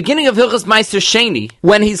 in the beginning of Hilchos Maaser Sheni,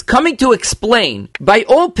 when he's coming to explain by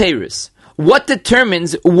all Peiros what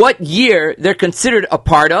determines what year they're considered a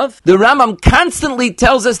part of, the Rambam constantly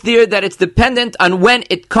tells us there that it's dependent on when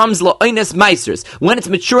it comes la'oines maasers, when it's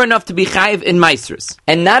mature enough to be chayiv in maasers.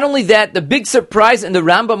 And not only that, the big surprise in the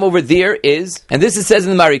Rambam over there is, and this is says in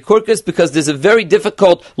the Mari Kurkus, because there's a very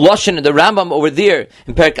difficult lashon in the Rambam over there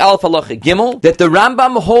in Perek Aleph Halacha Gimel, that the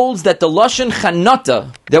Rambam holds that the lashon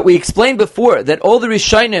chanata that we explained before, that all the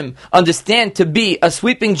Rishonim understand to be a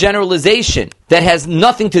sweeping generalization that has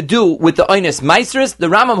nothing to do with the Oines Maasers, the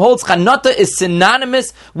Rambam holds Chanata is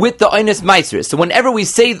synonymous with the Oines Maasers. So whenever we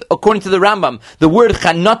say, according to the Rambam, the word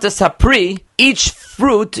Chanata Sapri, each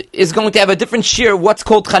fruit is going to have a different shear, what's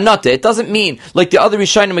called Chanata. It doesn't mean, like the other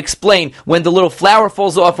Rishonim explain, when the little flower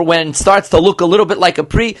falls off or when it starts to look a little bit like a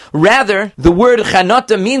Pri. Rather, the word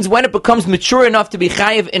Chanata means when it becomes mature enough to be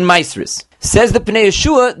Chayiv in Maasros. Says the Pnei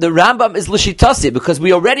Yeshua, the Rambam is l'shitasi, because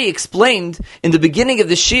we already explained in the beginning of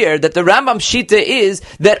the shir that the Rambam shita is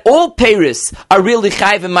that all Peiros are really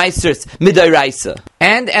chayiv and maasers midairaisa.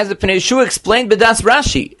 And as the Pnei Yeshua explained b'das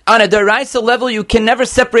Rashi, on a daraisa level you can never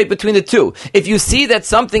separate between the two. If you see that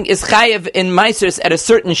something is chayiv in maasers at a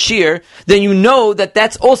certain shir, then you know that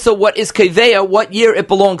that's also what is keveya, what year it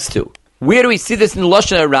belongs to. Where do we see this in the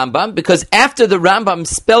Lashon Rambam? Because after the Rambam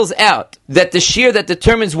spells out that the shear that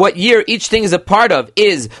determines what year each thing is a part of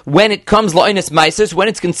is when it comes la'oines maasers, when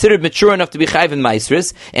it's considered mature enough to be chayiv in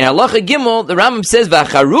maasers. In Halacha Gimel, the Rambam says,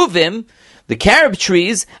 "V'acharuvim," the carob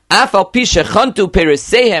trees, afal pisha chantu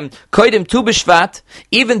perisehem koidim tu b'shvat,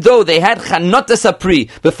 even though they had chanota sapri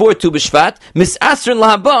before tu b'shvat, misasrin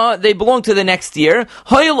lahaba, they belong to the next year.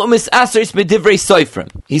 Hoyel u'misasris b'divrei soifrim.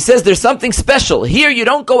 He says there's something special. Here you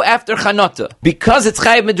don't go after chanota, because it's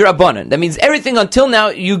chayiv midrabanan. That means everything until now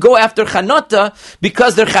you go after chanota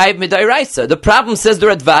because they're chayiv midairaisa. The problem, says the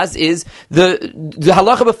Radvaz, is the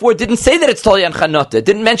halacha before didn't say that it's totally on chanota. It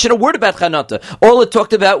didn't mention a word about chanota. All it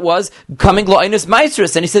talked about was coming la'oines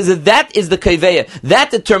maasros, and he says that is the kaveya. That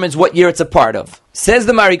determines what year it's a part of. Says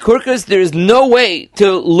the Mari Kurkus, there is no way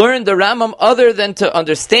to learn the Rambam other than to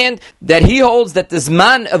understand that he holds that the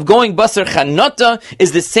zman of going basar chanota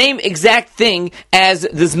is the same exact thing as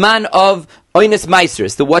the zman of Oines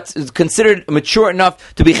Maasers, the what's considered mature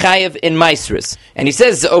enough to be chayiv in Maasers. And he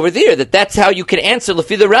says over there that that's how you can answer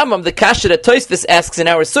Lefi the Rambam, the kasha that Tosfos asks in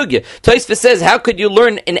our sugya. Tosfos says, how could you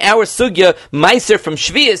learn in our sugya Maaser from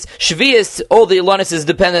Shvius? Shvius, all the Ilanis is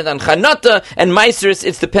dependent on Chanata, and Maasers,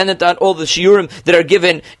 it's dependent on all the shiurim that are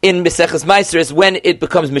given in Meseches Maasers when it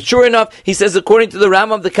becomes mature enough. He says, according to the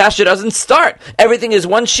Rambam, the kasha doesn't start. Everything is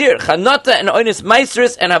one shir. Chanata and Oines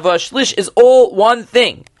Maasers and Hava Shlish is all one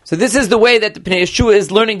thing. So this is the way that the Pnei Yeshua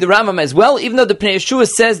is learning the Rambam as well, even though the Pnei Yeshua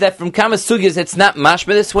says that from Kama Sugyas it's not mashma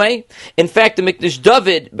this way. In fact, the Mikdash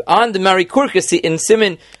David, on the Mari Kurkus, in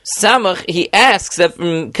Siman Samach, he asks that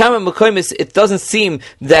from Kama Mekoimis it doesn't seem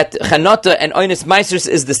that Chanata and Oines Maasers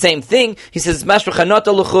is the same thing. He says mashma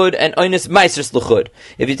Chanata l'chud and Oines Maasers l'chud.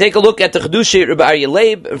 If you take a look at the Chedushi Rabbi Aryeh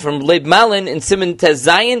Leib, from Leib Malin in Siman Tez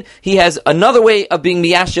Zayin, he has another way of being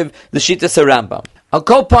miyashiv the Shitas Rambam. I'll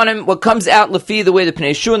call upon him what comes out lefi the way the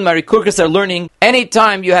Pnei Yeshua and Mari Kurkus are learning.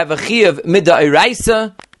 Anytime you have a chiyav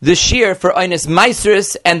mida'iraisa, the shear for Oines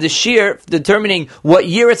Maasers and the shear determining what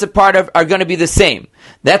year it's a part of are going to be the same.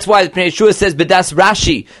 That's why the Pnei Yeshua says, B'das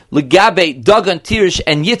Rashi, Legabe, Dagan, Tirish,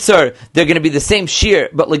 and Yitzar, they're going to be the same shear,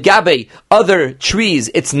 but Legabe, other trees,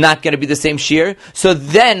 it's not going to be the same shear. So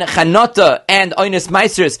then, Chanata and Oinus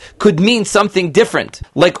Meisers could mean something different.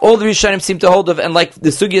 Like all the Rishonim seem to hold of, and like the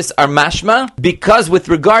Sugyas are mashma, because with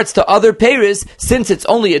regards to other Peiris, since it's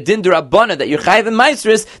only a din d'Rabbanan that you're chayiv in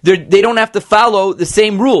Meisers, they don't have to follow the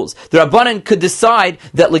same rules. The Rabbanan could decide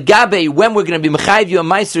that Legabe, when we're going to be mechayiv you in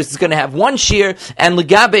Meisers, is going to have one shear, and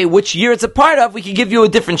Legabe, which year it's a part of, we can give you a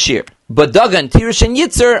different shear. But Dagan, Tirish, and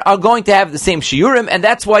Yitzar are going to have the same shiurim, and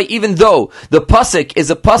that's why even though the pasuk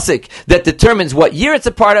is a pasuk that determines what year it's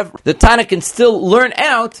a part of, the Tana can still learn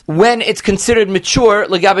out when it's considered mature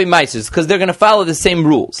legabe maises, because they're going to follow the same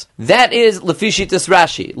rules. That is Lefi Shitas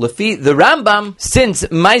Rashi. Lefi the Rambam, since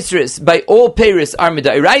Maisris by all Peiris are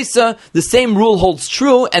Midairaisa, the same rule holds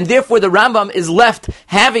true, and therefore the Rambam is left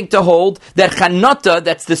having to hold that Chanata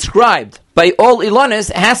that's described by all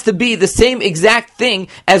Ilanis has to be the same exact thing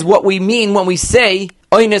as what we mean when we say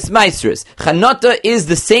Oines Maisris. Chanata is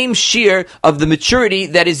the same shear of the maturity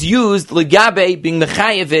that is used legabe being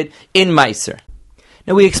mechayevit in Meiser.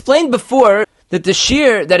 Now we explained before that the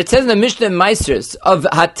shear that it says in the Mishnah in Meisers of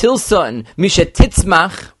Hatilson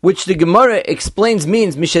Mishatitzmach, which the Gemara explains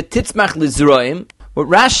means Mishatitzmach Lizroim, what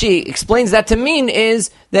Rashi explains that to mean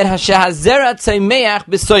is that Hashahazera Tzaimeach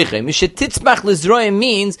Besoiche. Mishatitzmach Lizroim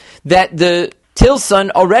means that the tilson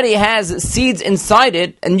already has seeds inside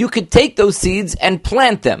it, and you could take those seeds and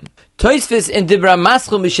plant them. Toisvis in Dibra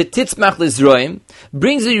Maschel Mishatitzmach Lizroim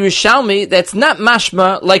brings a Yerushalmi that's not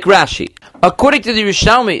mashma like Rashi. According to the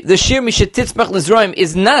Yerushalmi, the shear Mishatitzmach Lizroim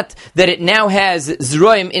is not that it now has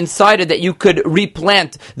Zroim inside it that you could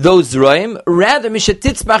replant those Zroim. Rather,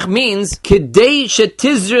 Mishatitzmach means Kedei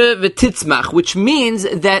Shetizre V'titzmach, which means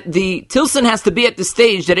that the tilson has to be at the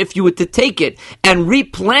stage that if you were to take it and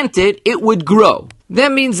replant it, it would grow.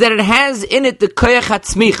 That means that it has in it the koyach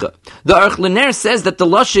hatzmicha. The Aruch LaNer says that the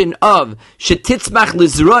lashon of shetitzmach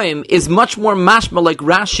lizroim is much more mashma like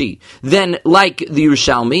Rashi than like the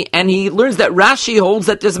Yerushalmi, and he learns that Rashi holds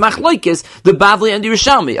that there's machlokes the Bavli and the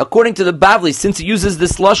Yerushalmi. According to the Bavli, since he uses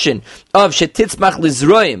this lashon of shetitzmach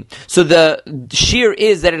lizroim, so the shear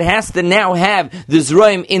is that it has to now have the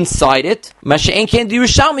zroim inside it. Masha'en Ken, the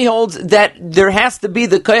Yerushalmi holds that there has to be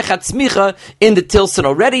the koyach hatzmicha in the tilson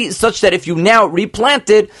already, such that if you now replant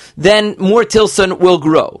it, then more tilson will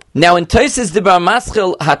grow. Now in Tosfos Dibar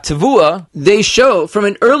Maschil Hatvua, they show from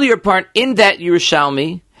an earlier part in that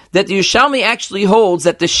Yerushalmi that the Yerushalmi actually holds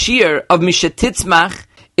that the shear of Mishatitzmach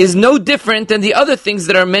is no different than the other things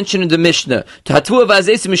that are mentioned in the Mishnah. Because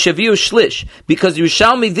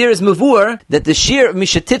Yerushalmi there is mavur that the shear of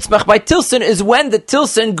Mishatitzmach by tilson is when the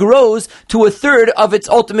tilson grows to a third of its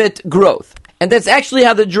ultimate growth. And that's actually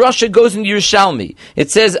how the drasha goes in Yerushalmi.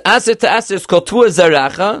 It says, Aser to Aser is called Tua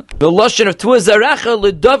Zaracha. The lashon of Tua Zaracha,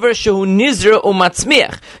 L'dover shehu nizra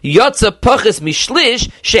u'matzmiach. Yotza pachis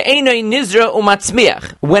mishlish, she'enoi nizra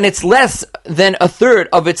u'matzmiach. When it's less than a third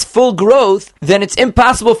of its full growth, then it's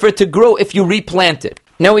impossible for it to grow if you replant it.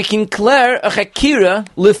 Now we can declare a chakira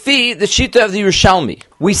lefi the shita of the Yerushalmi.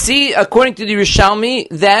 We see, according to the Yerushalmi,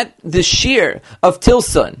 that the shear of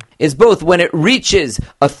tilson is both when it reaches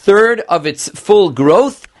a third of its full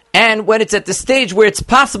growth and when it's at the stage where it's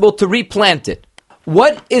possible to replant it.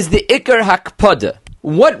 What is the ikar hakpada?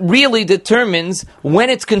 What really determines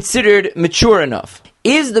when it's considered mature enough?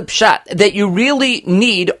 Is the pshat that you really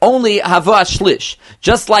need only hava shlish,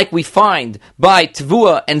 just like we find by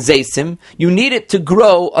tvua and zaysim, you need it to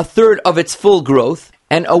grow a third of its full growth,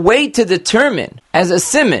 and a way to determine as a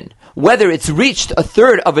siman whether it's reached a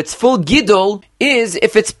third of its full gidol is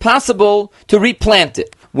if it's possible to replant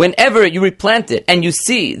it. Whenever you replant it and you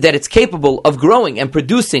see that it's capable of growing and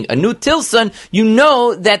producing a new tilson, you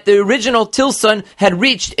know that the original tilson had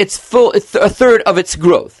reached its full a third of its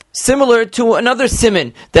growth. Similar to another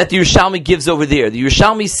siman that the Yerushalmi gives over there. The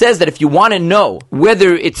Yerushalmi says that if you want to know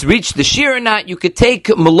whether it's reached the shear or not, you could take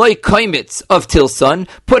maloi koimitz of tilson,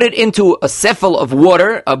 put it into a sefel of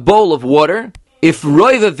water, a bowl of water. If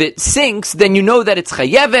roiv of it sinks, then you know that it's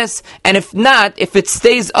chayeves, and if not, if it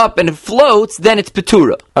stays up and it floats, then it's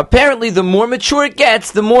petura. Apparently, the more mature it gets,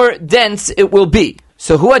 the more dense it will be.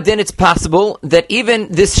 So huadin, it's possible that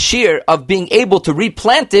even this shear of being able to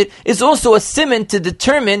replant it is also a siman to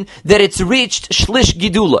determine that it's reached shlish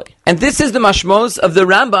giduloi. And this is the mashmos of the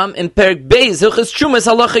Rambam in Perek Beis Hilchos Trumas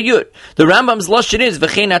Halacha Yud. The Rambam's lashon is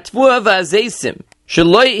v'chein hatvua v'azeisim.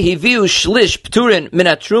 Shaloi hiviu shlish pturin min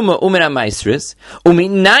hatruma umin ha'maisris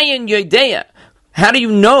uminayin yodeya. How do you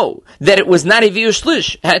know that it was not hiviu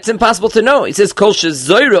shlish? It's impossible to know. It says kol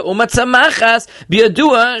shezoira umatzamachas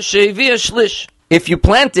biadua shehiviu shlish. If you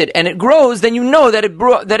plant it and it grows, then you know that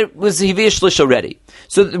it was Hivir Shlish already.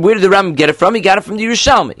 So where did the Rambam get it from? He got it from the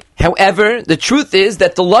Yerushalmi. However, the truth is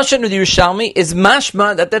that the Lashon of the Yerushalmi is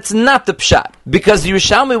mashma that's not the Pshat. Because the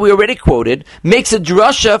Yerushalmi, we already quoted, makes a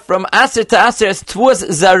drasha from Aser to Aser as Tvuz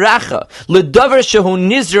Zaracha, L'davar shehu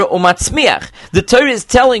nizra umatzmiach. The Torah is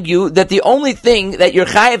telling you that the only thing that you're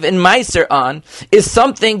chayiv and meiser on is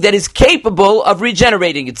something that is capable of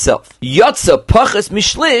regenerating itself. Yotza pachas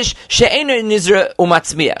mishlish she'einu nizra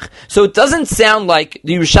umatzmiach. So it doesn't sound like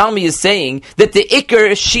the Yerushalmi is saying that the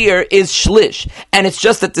Iker shear is shlish, and it's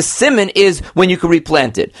just that the siman is when you can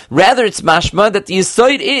replant it. Rather, it's mashma that the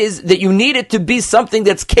yisoid is that you need it to be something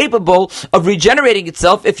that's capable of regenerating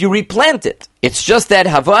itself if you replant it. It's just that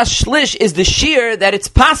Havash Shlish is the shear that it's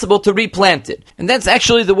possible to replant it. And that's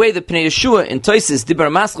actually the way the Pnei Yeshua in Toises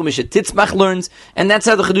Dibar Maschel Mishet Titzmach learns, and that's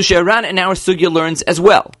how the Chedush Aran in our Sugya learns as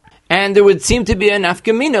well. And there would seem to be an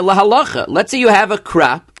afkamina lahalacha. Let's say you have a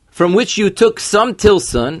crop from which you took some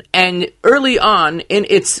tilson, and early on in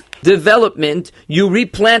its development, you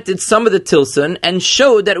replanted some of the tilson and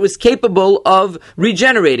showed that it was capable of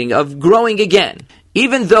regenerating, of growing again.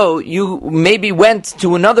 Even though you maybe went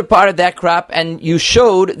to another part of that crop and you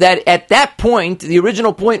showed that at that point, the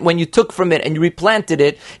original point when you took from it and you replanted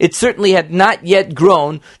it, it certainly had not yet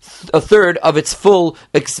grown a third of its full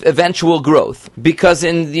eventual growth. Because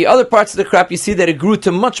in the other parts of the crop, you see that it grew to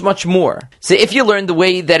much, much more. So if you learn the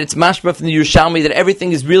way that it's mashma from the Yerushalmi, that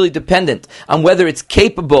everything is really dependent on whether it's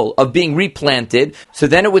capable of being replanted, so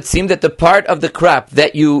then it would seem that the part of the crop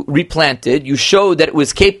that you replanted, you showed that it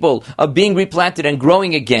was capable of being replanted and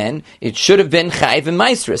growing again, it should have been Chayiv and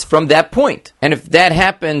Maisris from that point. And if that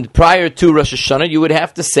happened prior to Rosh Hashanah, you would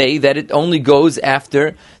have to say that it only goes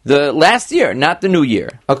after the last year, not the new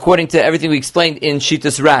year, according to everything we explained in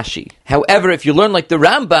Shitas Rashi. However, if you learn like the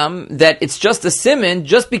Rambam, that it's just a siman,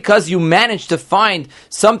 just because you managed to find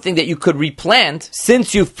something that you could replant,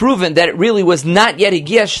 since you've proven that it really was not yet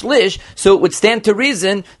Higia Shlish, so it would stand to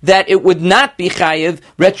reason that it would not be Chayiv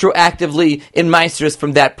retroactively in Maisris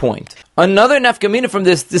from that point. Another nafkamina from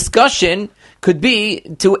this discussion could be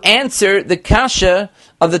to answer the kasha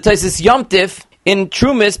of the Taisis Yomtiv in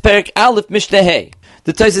Trumis Perek Aleph Mishnah Hey.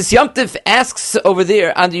 The Taisis Yomtiv asks over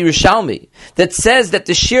there on the Yerushalmi that says that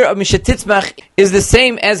the shear of Mishet Titzmach is the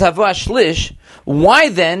same as Havah Shlish. Why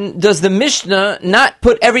then does the Mishnah not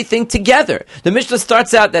put everything together? The Mishnah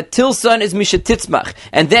starts out that Tilson is Mishet Titzmach,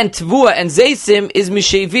 and then Tvua and Zaysim is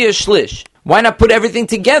Mishevia Shlish. Why not put everything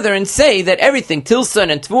together and say that everything, Tilson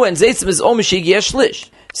and Tvua and Zaysim, is Om Mishevia Shlish?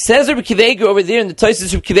 Says Rabbi Kiveger over there in the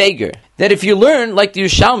Taisis Rabbi Kiveger that if you learn like the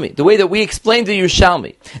Yerushalmi, the way that we explained the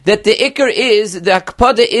Yerushalmi, that the Iker is, the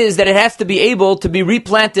Akpada is that it has to be able to be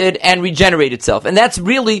replanted and regenerate itself. And that's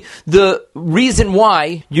really the reason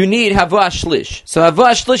why you need Havah Shlish. So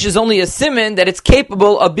Havah Shlish is only a siman that it's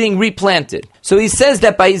capable of being replanted. So he says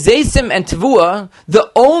that by Zaysim and Tvua,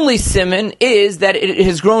 the only siman is that it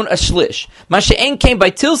has grown a Shlish. Masha'en came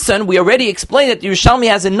by Tilson, we already explained that the Yerushalmi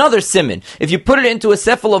has another siman. If you put it into a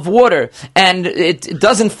sefel of water and it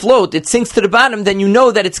doesn't float, it sinks to the bottom, then you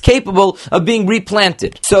know that it's capable of being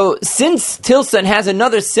replanted. So since Tilson has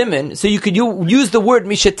another siman, so you could use the word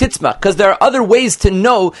Mishet Titzmach, because there are other ways to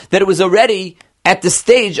know that it was already at the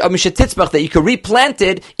stage of Mishet Titzmach, that you could replant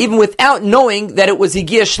it even without knowing that it was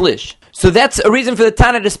Higia Shlish. So that's a reason for the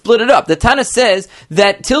Tana to split it up. The Tana says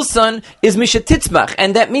that Tilson is Mishet Titzmach,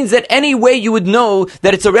 and that means that any way you would know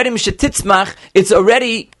that it's already Mishet Titzmach, it's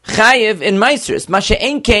already Chayiv in Maisris.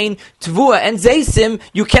 Masha'en Kain, Tvua, and Zaysim,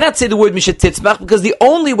 you cannot say the word Mishet Titzmach, because the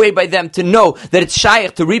only way by them to know that it's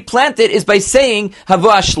Shayach to replant it is by saying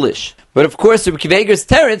Havah Shlish. But of course, Rabbi Kiveger's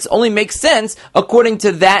teretz only makes sense according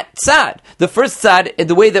to that tzad. The first tzad,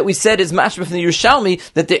 the way that we said is mashma from the Yerushalmi,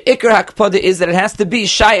 that the ikar hakpada is that it has to be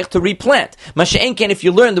shayach to replant. Masha'en Ken, if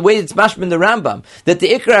you learn the way it's mashma in the Rambam, that the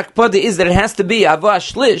ikar hakpada is that it has to be avah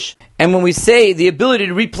shlish. And when we say the ability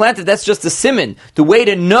to replant it, that's just a siman, the way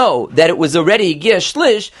to know that it was already higia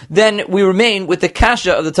shlish, then we remain with the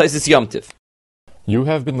kasha of the Taisis Yomtiv. You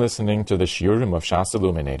have been listening to the Shiurim of Shas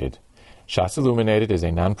Illuminated. Shas Illuminated is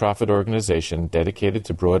a non-profit organization dedicated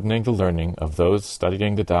to broadening the learning of those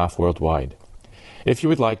studying the daf worldwide. If you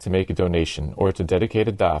would like to make a donation or to dedicate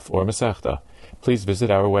a daf or masechta, please visit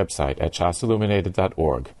our website at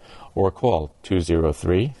shasilluminated.org or call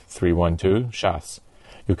 203-312-SHAS.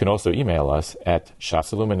 You can also email us at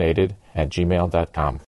shasilluminated@gmail.com.